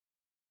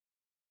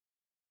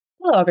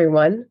Hello,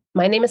 everyone.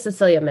 My name is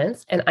Cecilia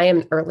Mintz, and I am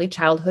an early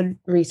childhood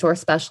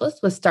resource specialist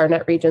with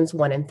StarNet Regions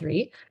 1 and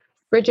 3.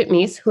 Bridget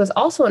Meese, who is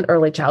also an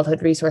early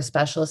childhood resource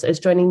specialist, is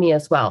joining me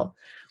as well.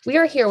 We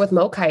are here with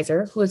Mo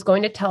Kaiser, who is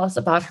going to tell us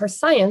about her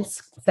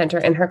science center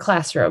in her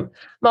classroom.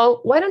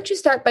 Mo, why don't you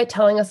start by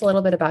telling us a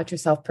little bit about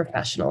yourself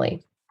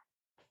professionally?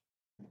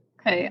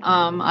 Okay,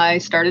 I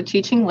started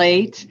teaching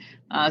late.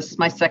 This is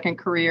my second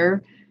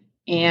career,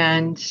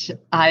 and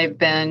I've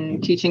been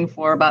teaching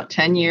for about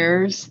 10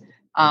 years.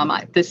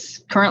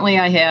 Currently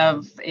I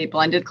have a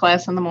blended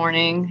class in the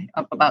morning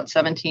of about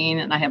 17,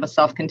 and I have a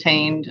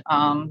self-contained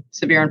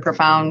severe and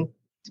profound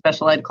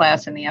special ed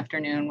class in the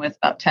afternoon with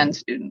about 10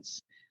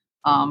 students.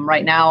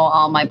 Right now,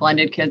 all my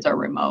blended kids are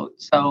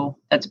remote, so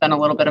that's been a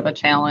little bit of a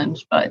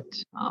challenge, but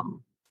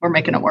we're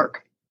making it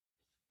work.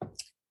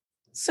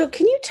 So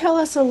can you tell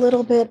us a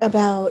little bit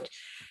about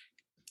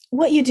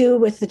what you do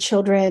with the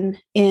children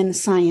in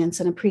science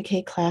in a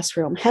pre-K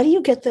classroom? How do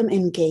you get them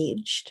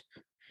engaged?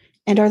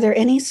 And are there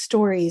any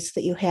stories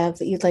that you have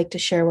that you'd like to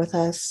share with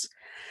us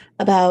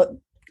about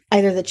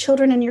either the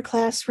children in your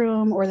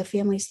classroom or the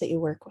families that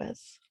you work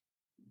with?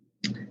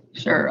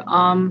 Sure.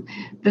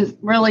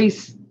 Really,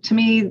 to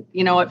me,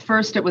 at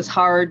first it was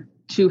hard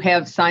to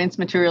have science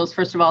materials,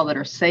 first of all, that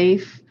are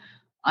safe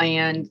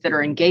and that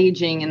are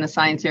engaging in the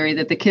science area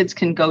that the kids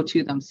can go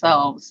to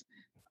themselves.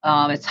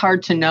 It's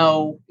hard to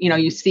know,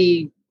 you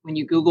see when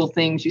you Google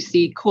things, you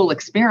see cool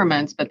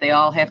experiments, but they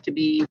all have to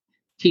be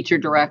teacher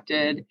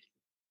directed.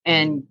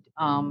 And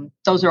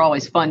those are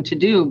always fun to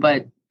do,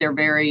 but they're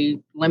very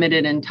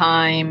limited in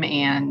time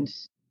and,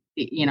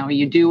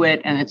 you do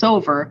it and it's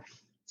over.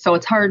 So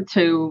it's hard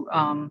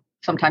to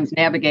sometimes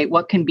navigate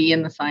what can be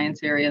in the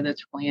science area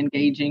that's really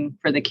engaging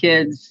for the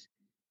kids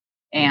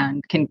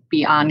and can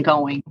be an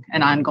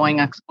ongoing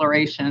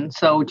exploration.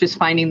 So just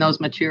finding those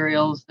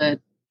materials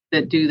that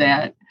do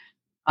that.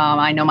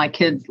 I know my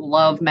kids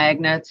love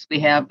magnets.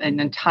 We have an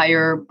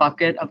entire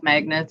bucket of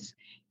magnets,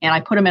 and I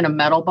put them in a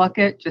metal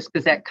bucket just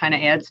because that kind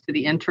of adds to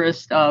the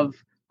interest of,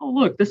 oh,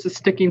 look, this is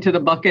sticking to the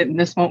bucket and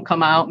this won't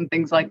come out and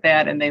things like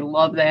that. And they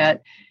love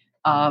that.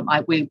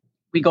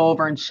 We go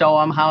over and show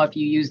them how if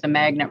you use the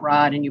magnet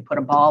rod and you put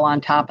a ball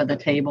on top of the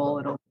table,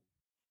 it'll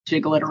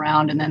jiggle it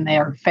around, and then they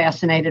are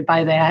fascinated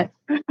by that.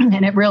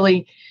 And it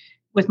really,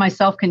 with my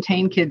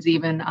self-contained kids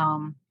even,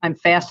 I'm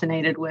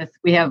fascinated with,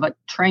 we have a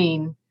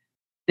train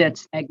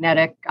that's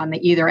magnetic on the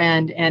either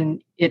end,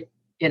 and it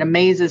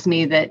amazes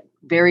me that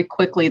very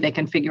quickly they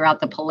can figure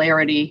out the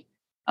polarity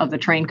of the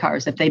train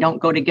cars. If they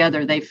don't go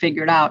together, they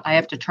figured out I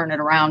have to turn it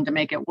around to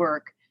make it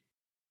work.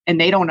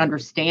 And they don't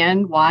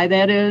understand why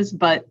that is,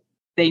 but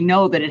they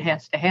know that it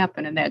has to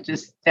happen. And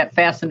that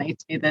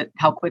fascinates me, that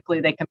how quickly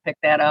they can pick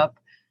that up.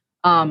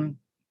 And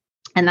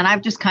then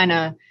I've just kind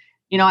of,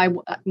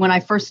 when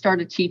I first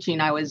started teaching,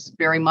 I was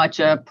very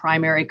much a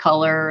primary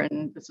color,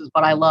 and this is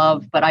what I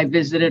love, but I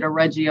visited a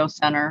Reggio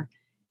center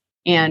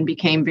and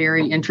became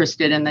very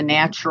interested in the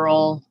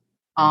natural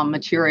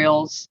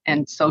materials.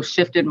 And so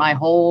shifted my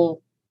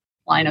whole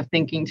line of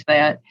thinking to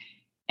that,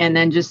 and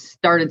then just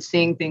started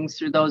seeing things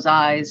through those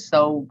eyes.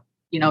 So,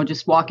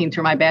 just walking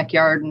through my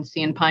backyard and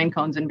seeing pine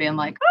cones and being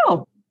like,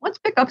 oh, let's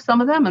pick up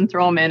some of them and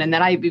throw them in. And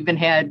then I've even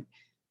had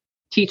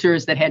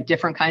teachers that had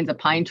different kinds of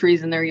pine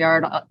trees in their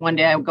yard. One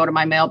day I would go to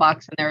my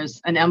mailbox and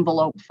there's an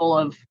envelope full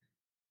of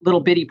little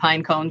bitty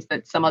pine cones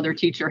that some other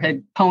teacher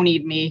had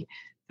ponied me,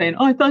 saying,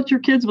 oh, I thought your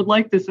kids would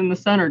like this in the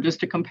center, just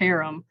to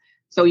compare them.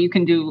 So you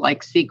can do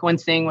like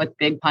sequencing with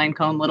big pine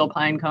cone, little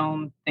pine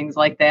cone, things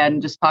like that,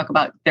 and just talk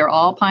about, they're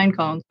all pine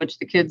cones, which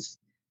the kids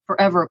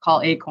forever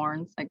call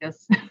acorns, I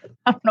guess.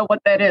 I don't know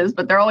what that is,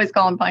 but they're always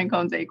calling pine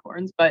cones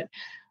acorns. But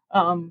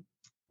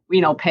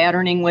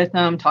patterning with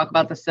them, talk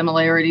about the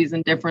similarities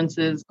and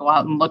differences, go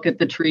out and look at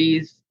the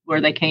trees, where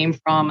they came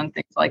from and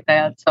things like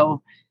that.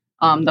 So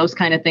those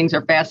kind of things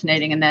are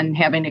fascinating. And then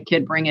having a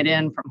kid bring it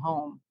in from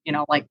home,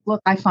 like,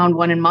 look, I found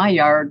one in my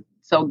yard.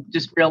 So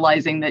just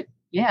realizing that,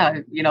 yeah,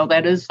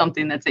 that is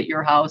something that's at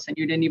your house and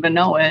you didn't even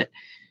know it.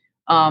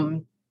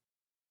 And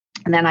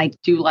then I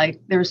do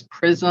there's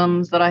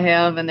prisms that I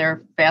have, and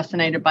they're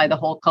fascinated by the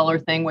whole color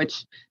thing,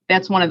 which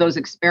that's one of those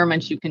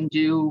experiments you can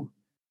do.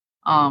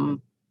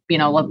 One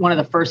of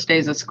the first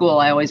days of school,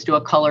 I always do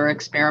a color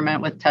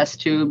experiment with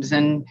test tubes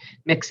and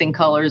mixing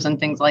colors and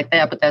things like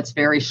that, but that's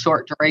very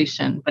short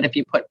duration. But if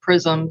you put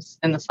prisms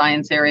in the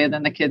science area,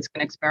 then the kids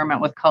can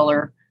experiment with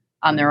color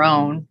on their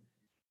own.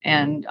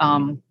 And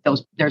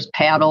there's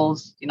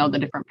paddles, the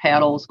different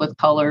paddles with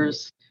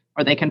colors,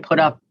 or they can put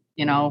up,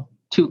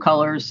 two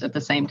colors at the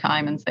same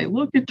time and say,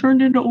 look, it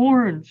turned into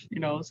orange,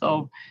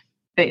 so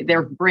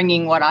they're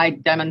bringing what I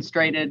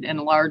demonstrated in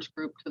a large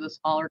group to the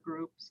smaller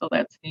group. So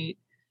that's neat.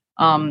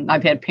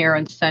 I've had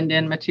parents send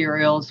in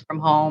materials from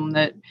home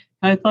that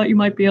I thought you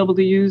might be able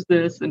to use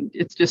this. And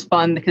it's just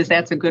fun because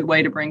that's a good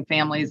way to bring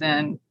families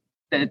in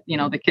that,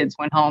 the kids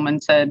went home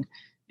and said,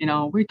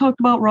 we talked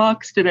about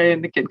rocks today,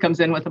 and the kid comes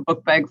in with a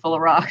book bag full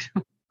of rocks.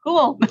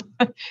 Cool.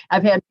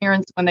 I've had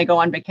parents when they go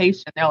on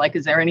vacation, they're like,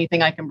 is there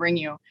anything I can bring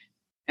you?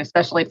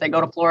 Especially if they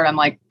go to Florida, I'm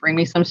like, bring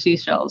me some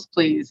seashells,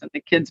 please. And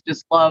the kids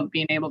just love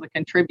being able to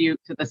contribute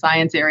to the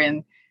science area.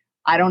 And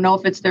I don't know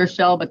if it's their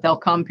shell, but they'll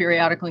come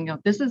periodically and go,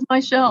 this is my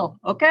shell.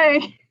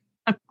 Okay.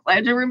 I'm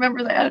glad you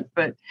remember that.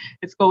 But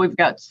it's cool. We've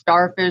got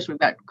starfish. We've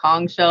got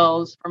conch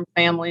shells from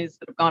families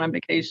that have gone on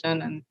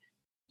vacation and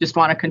just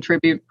want to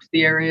contribute to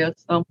the area.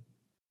 So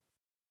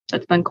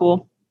that's been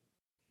cool.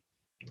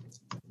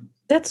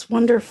 That's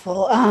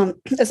wonderful,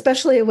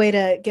 especially a way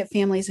to get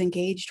families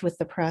engaged with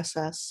the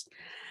process.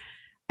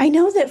 I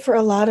know that for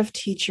a lot of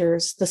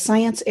teachers, the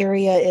science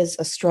area is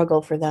a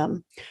struggle for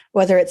them,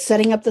 whether it's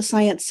setting up the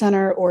science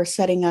center or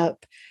setting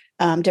up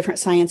different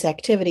science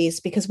activities,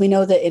 because we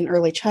know that in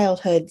early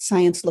childhood,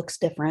 science looks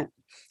different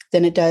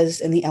than it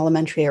does in the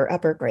elementary or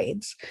upper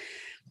grades.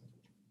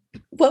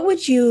 What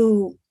would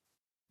you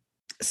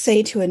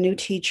say to a new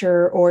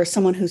teacher or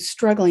someone who's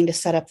struggling to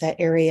set up that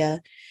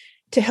area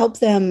to help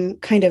them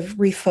kind of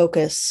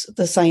refocus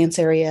the science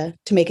area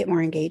to make it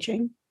more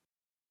engaging?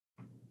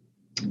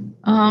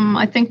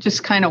 I think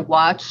just kind of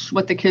watch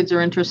what the kids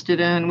are interested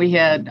in. We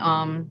had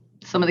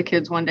some of the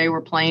kids one day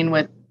were playing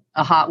with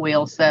a Hot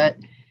Wheel set,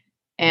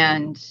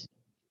 and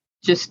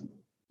just,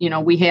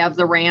 we have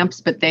the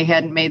ramps, but they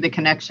hadn't made the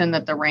connection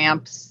that the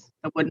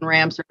wooden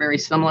ramps are very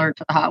similar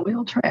to the Hot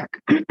Wheel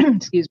track.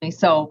 Excuse me.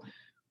 So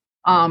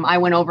I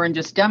went over and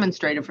just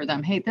demonstrated for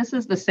them, hey, this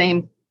is the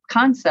same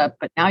concept,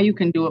 but now you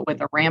can do it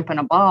with a ramp and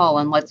a ball,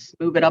 and let's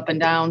move it up and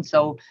down.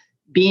 So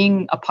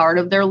being a part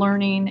of their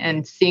learning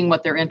and seeing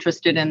what they're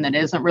interested in that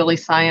isn't really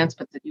science,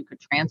 but that you could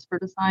transfer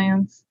to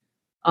science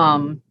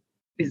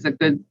is a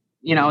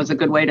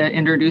good way to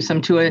introduce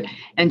them to it.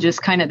 And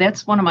just kind of,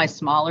 that's one of my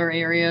smaller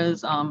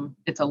areas.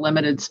 It's a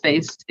limited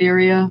space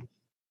area.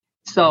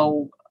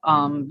 So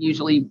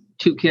usually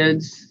 2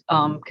 kids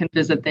can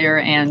visit there.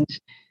 And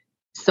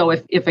so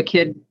if a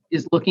kid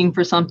is looking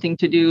for something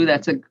to do,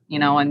 that's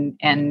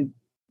and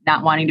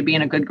not wanting to be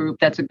in a good group,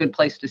 that's a good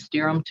place to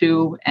steer them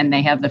to. And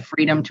they have the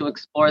freedom to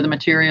explore the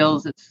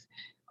materials. It's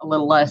a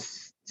little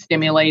less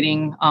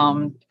stimulating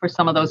for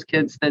some of those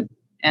kids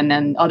and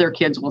then other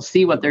kids will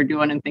see what they're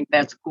doing and think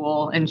that's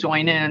cool and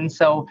join in.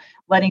 So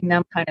letting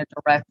them kind of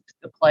direct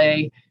the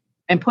play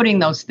and putting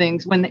those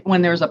things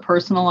when there's a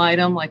personal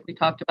item, like we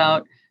talked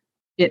about,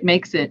 it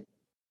makes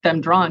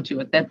them drawn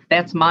to it.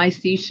 That's my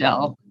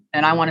seashell,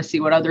 and I want to see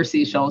what other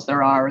seashells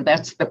there are.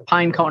 That's the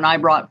pine cone I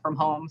brought from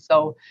home.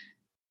 So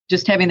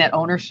just having that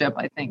ownership,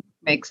 I think,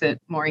 makes it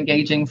more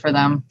engaging for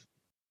them.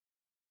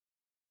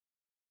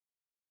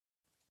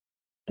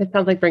 It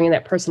sounds like bringing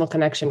that personal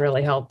connection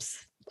really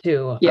helps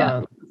too.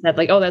 Yeah. That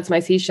like, oh, that's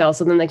my seashell.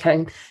 So then they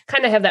can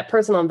kind of have that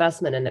personal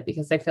investment in it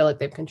because they feel like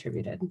they've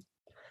contributed.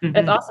 Mm-hmm.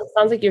 It also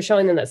sounds like you're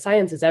showing them that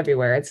science is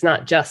everywhere. It's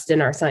not just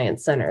in our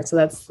science center. So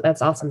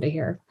that's awesome to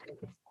hear.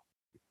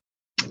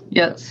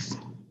 Yes.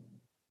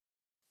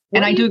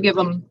 And I do give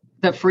them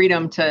the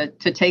freedom to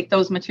take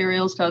those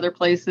materials to other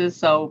places.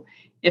 So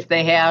if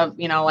they have,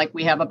 like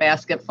we have a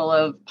basket full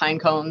of pine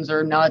cones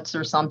or nuts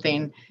or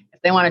something,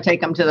 if they want to take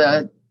them to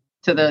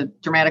the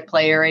dramatic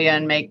play area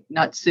and make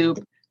nut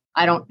soup,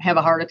 I don't have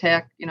a heart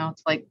attack.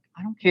 It's like,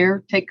 I don't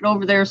care. Take it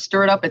over there,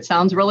 stir it up. It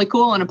sounds really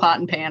cool in a pot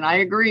and pan. I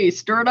agree.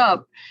 Stir it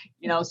up.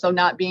 So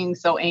not being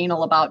so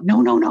anal about,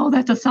 no,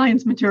 that's a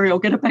science material.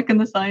 Get it back in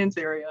the science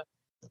area.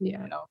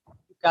 Yeah.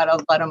 You've got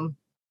to let them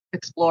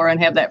explore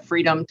and have that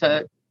freedom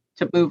to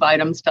move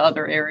items to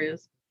other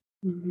areas.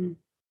 Mm-hmm.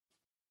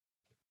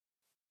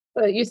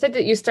 But you said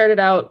that you started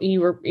out,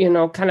 you were,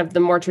 kind of the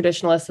more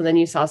traditionalist, and then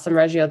you saw some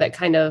Reggio that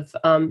kind of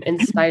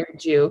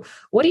inspired you.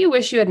 What do you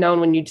wish you had known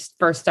when you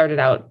first started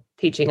out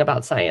teaching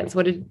about science?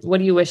 What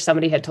do you wish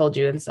somebody had told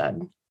you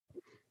instead?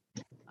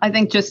 I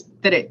think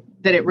just that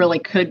it really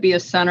could be a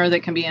center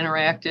that can be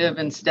interactive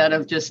instead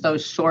of just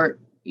those short,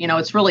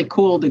 it's really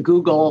cool to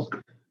Google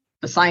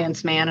the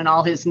science man and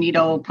all his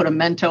neato, put a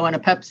Mento and a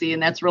Pepsi,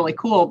 and that's really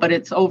cool, but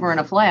it's over in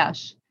a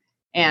flash.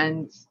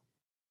 And,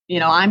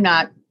 I'm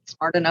not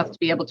smart enough to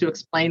be able to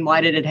explain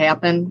why did it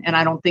happen. And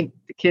I don't think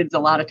the kids a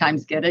lot of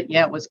times get it.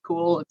 Yeah, it was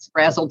cool. It's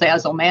razzle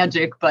dazzle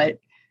magic, but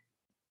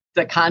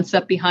the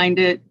concept behind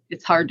it,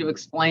 it's hard to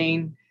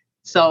explain.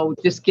 So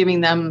just giving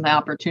them the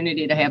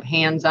opportunity to have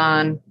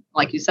hands-on,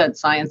 like you said,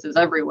 science is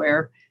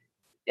everywhere,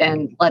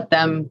 and let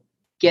them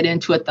get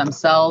into it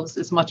themselves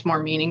is much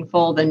more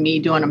meaningful than me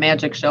doing a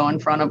magic show in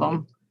front of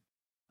them.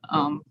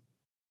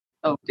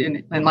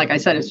 And like I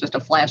said, it's just a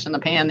flash in the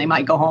pan. They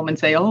might go home and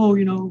say,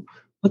 oh,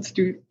 let's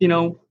do,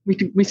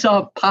 we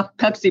saw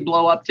Pepsi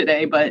blow up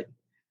today, but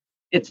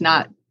it's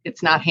not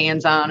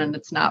hands-on, and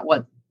it's not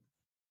what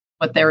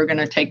they were going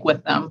to take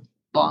with them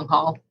long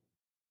haul.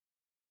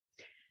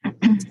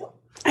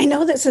 I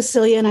know that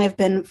Cecilia and I have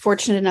been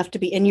fortunate enough to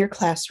be in your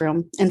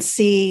classroom and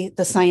see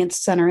the Science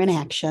Center in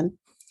action.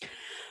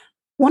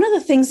 One of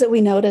the things that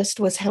we noticed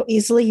was how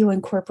easily you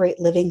incorporate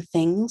living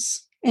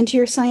things into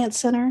your Science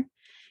Center.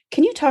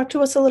 Can you talk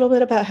to us a little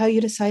bit about how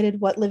you decided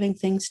what living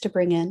things to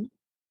bring in?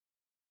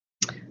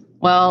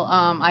 Well,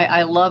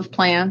 I love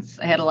plants.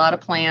 I had a lot of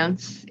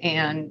plants.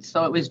 And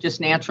so it was just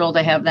natural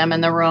to have them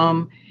in the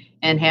room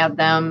and have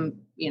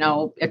them,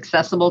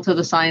 accessible to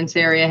the science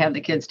area, have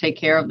the kids take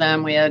care of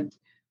them. We had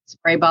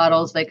spray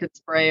bottles, they could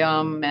spray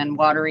them, and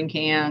watering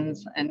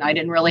cans. And I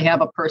didn't really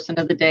have a person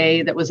of the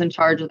day that was in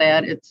charge of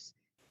that. It's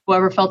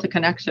whoever felt a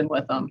connection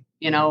with them,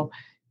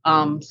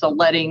 so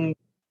letting,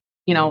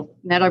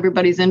 not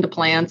everybody's into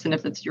plants. And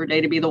if it's your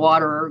day to be the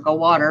waterer, go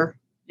water,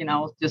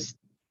 just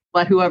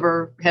let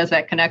whoever has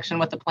that connection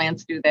with the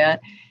plants do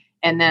that.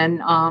 And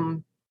then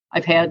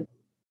I've had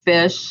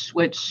fish,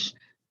 which,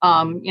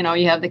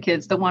 you have the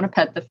kids that want to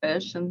pet the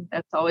fish, and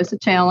that's always a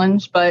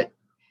challenge, but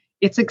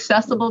it's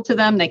accessible to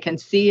them. They can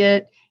see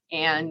it.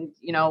 And,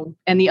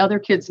 and the other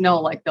kids know,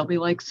 like, they'll be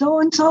like,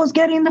 so-and-so's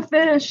getting the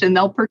fish, and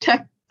they'll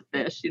protect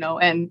the fish,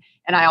 and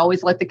I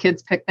always let the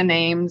kids pick the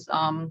names.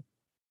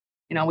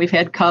 We've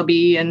had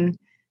Cubby and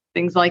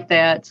things like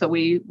that. So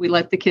we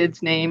let the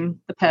kids name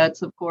the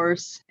pets, of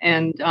course.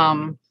 And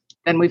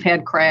then we've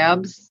had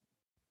crabs,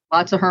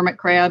 lots of hermit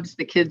crabs.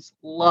 The kids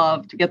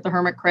love to get the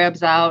hermit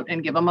crabs out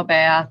and give them a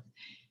bath.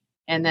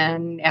 And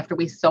then after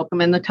we soak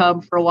them in the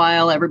tub for a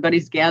while,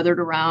 everybody's gathered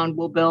around.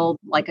 We'll build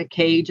like a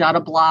cage out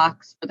of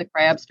blocks for the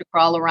crabs to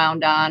crawl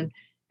around on.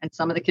 And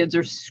some of the kids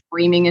are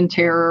screaming in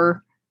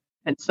terror,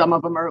 and some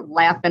of them are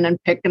laughing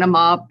and picking them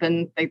up,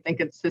 and they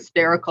think it's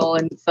hysterical.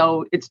 And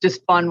so it's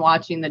just fun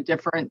watching the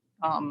different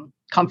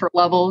comfort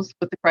levels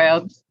with the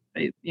crabs.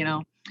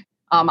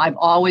 I've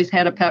always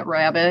had a pet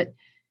rabbit.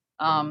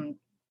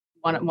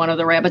 One of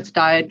the rabbits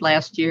died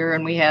last year,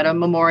 and we had a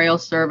memorial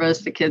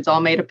service. The kids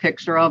all made a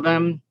picture of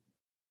him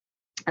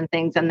and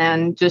things. And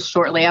then just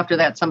shortly after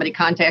that, somebody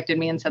contacted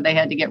me and said they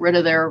had to get rid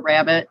of their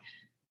rabbit.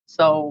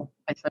 So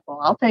I said,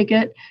 well, I'll take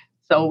it.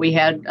 So we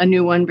had a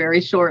new one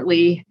very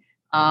shortly.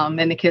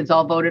 And the kids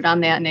all voted on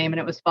that name. And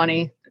it was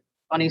funny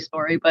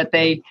story, but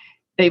they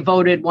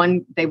voted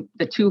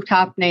the two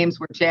top names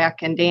were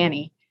Jack and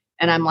Danny.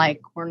 And I'm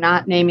like, we're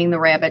not naming the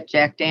rabbit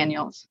Jack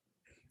Daniels.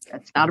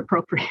 That's not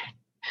appropriate.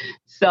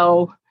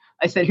 So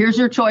I said, here's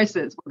your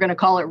choices. We're going to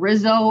call it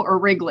Rizzo or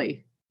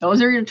Wrigley.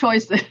 Those are your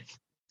choices.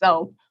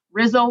 So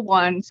Rizzo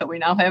won. So we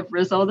now have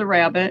Rizzo the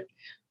rabbit.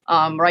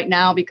 Right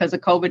now, because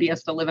of COVID, he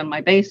has to live in my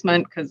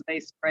basement because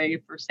they spray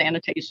for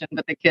sanitation,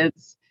 but the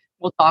kids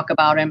will talk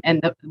about him.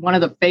 And one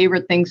of the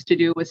favorite things to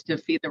do was to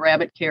feed the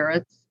rabbit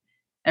carrots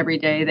every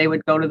day. They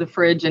would go to the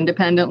fridge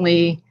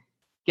independently,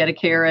 get a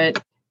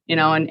carrot,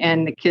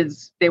 and the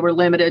kids, they were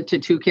limited to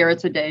 2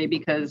 carrots a day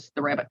because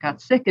the rabbit got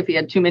sick if he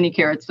had too many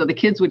carrots. So the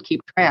kids would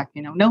keep track,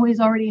 no, he's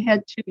already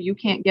had 2. You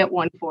can't get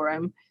 1 for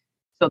him.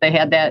 So they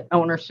had that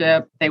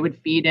ownership. They would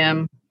feed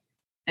him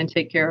and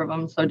take care of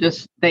them. So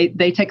just they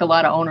take a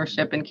lot of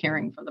ownership in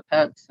caring for the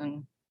pets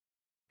and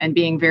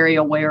being very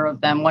aware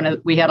of them.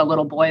 We had a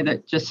little boy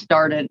that just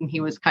started, and he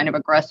was kind of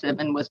aggressive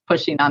and was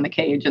pushing on the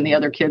cage, and the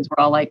other kids were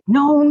all like,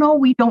 no,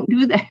 we don't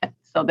do that.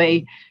 So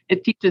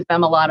it teaches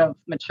them a lot of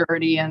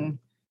maturity and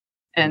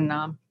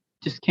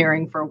just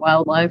caring for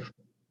wildlife.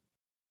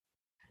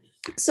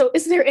 So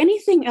is there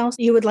anything else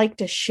you would like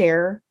to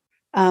share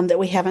that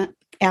we haven't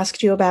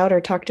asked you about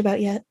or talked about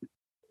yet?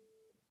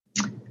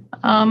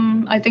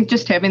 I think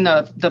just having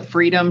the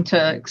freedom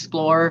to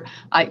explore.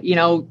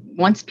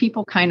 Once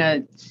people kind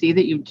of see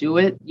that you do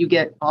it, you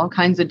get all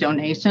kinds of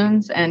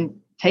donations and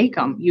take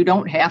them. You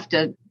don't have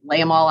to lay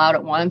them all out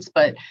at once,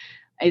 but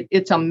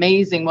it's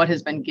amazing what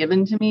has been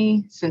given to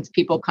me since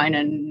people kind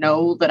of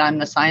know that I'm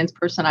the science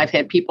person. I've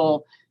had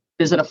people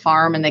visit a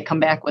farm and they come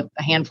back with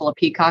a handful of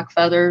peacock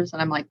feathers,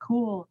 and I'm like,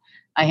 cool.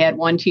 I had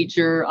one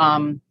teacher,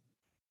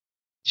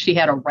 she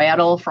had a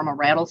rattle from a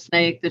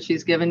rattlesnake that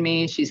she's given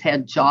me. She's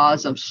had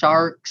jaws of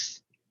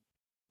sharks.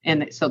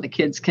 And so the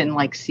kids can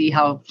see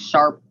how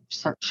sharp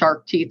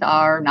shark teeth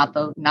are, not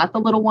the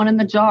little one in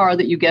the jar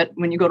that you get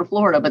when you go to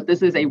Florida, but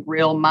this is a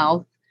real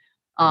mouth.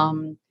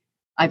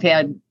 I've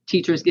had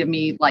teachers give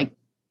me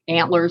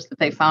antlers that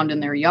they found in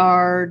their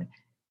yard,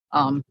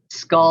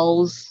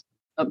 skulls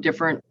of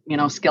different,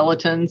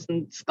 skeletons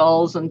and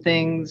skulls and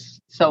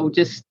things. So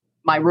just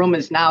my room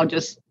is now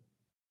just,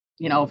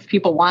 if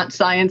people want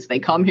science, they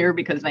come here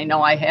because they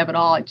know I have it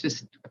all. It's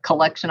just a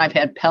collection. I've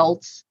had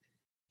pelts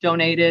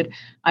donated.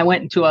 I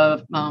went into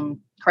a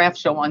craft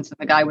show once, and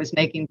the guy was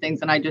making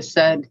things, and I just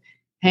said,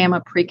 hey, I'm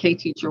a pre-K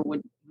teacher.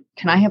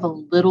 Can I have a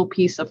little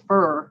piece of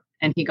fur?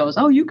 And he goes,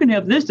 oh, you can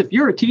have this if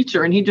you're a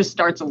teacher. And he just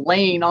starts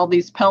laying all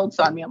these pelts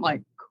on me. I'm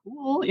like,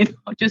 cool,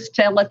 just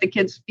to let the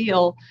kids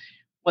feel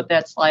what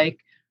that's like.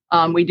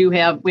 We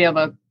have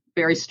a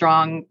very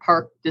strong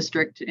park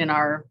district in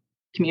our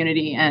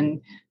community,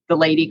 and the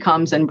lady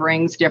comes and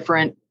brings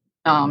different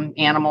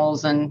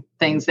animals and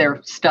things.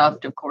 They're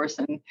stuffed, of course,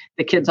 and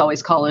the kids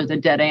always call her the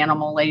dead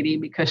animal lady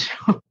because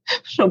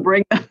she'll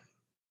bring the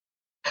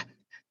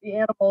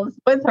animals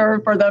with her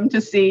for them to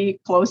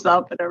see close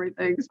up and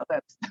everything. So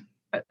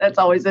that's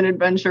always an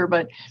adventure,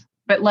 but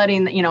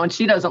letting, and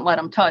she doesn't let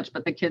them touch,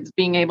 but the kids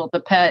being able to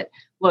pet,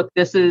 look,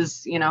 this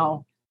is,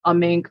 a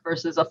mink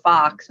versus a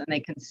fox, and they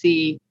can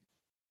see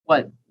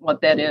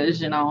what that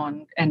is,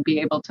 and be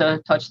able to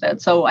touch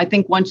that. So I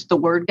think once the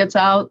word gets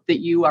out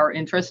that you are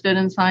interested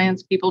in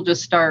science, people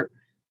just start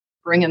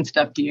bringing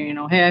stuff to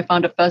you, hey, I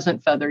found a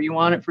pheasant feather. You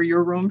want it for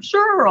your room?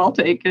 Sure, I'll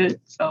take it.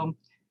 So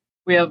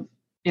We have,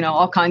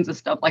 all kinds of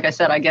stuff. Like I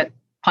said, I get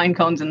pine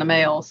cones in the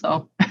mail,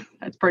 so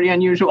that's pretty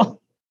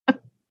unusual.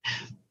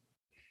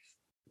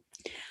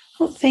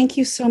 Well, thank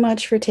you so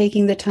much for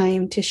taking the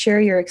time to share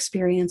your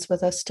experience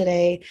with us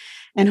today,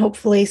 and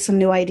hopefully some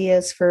new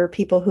ideas for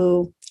people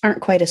who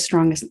aren't quite as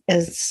strong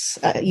as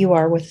you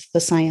are with the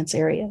science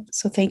area.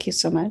 So thank you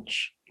so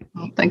much.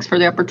 Well, thanks for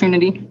the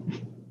opportunity.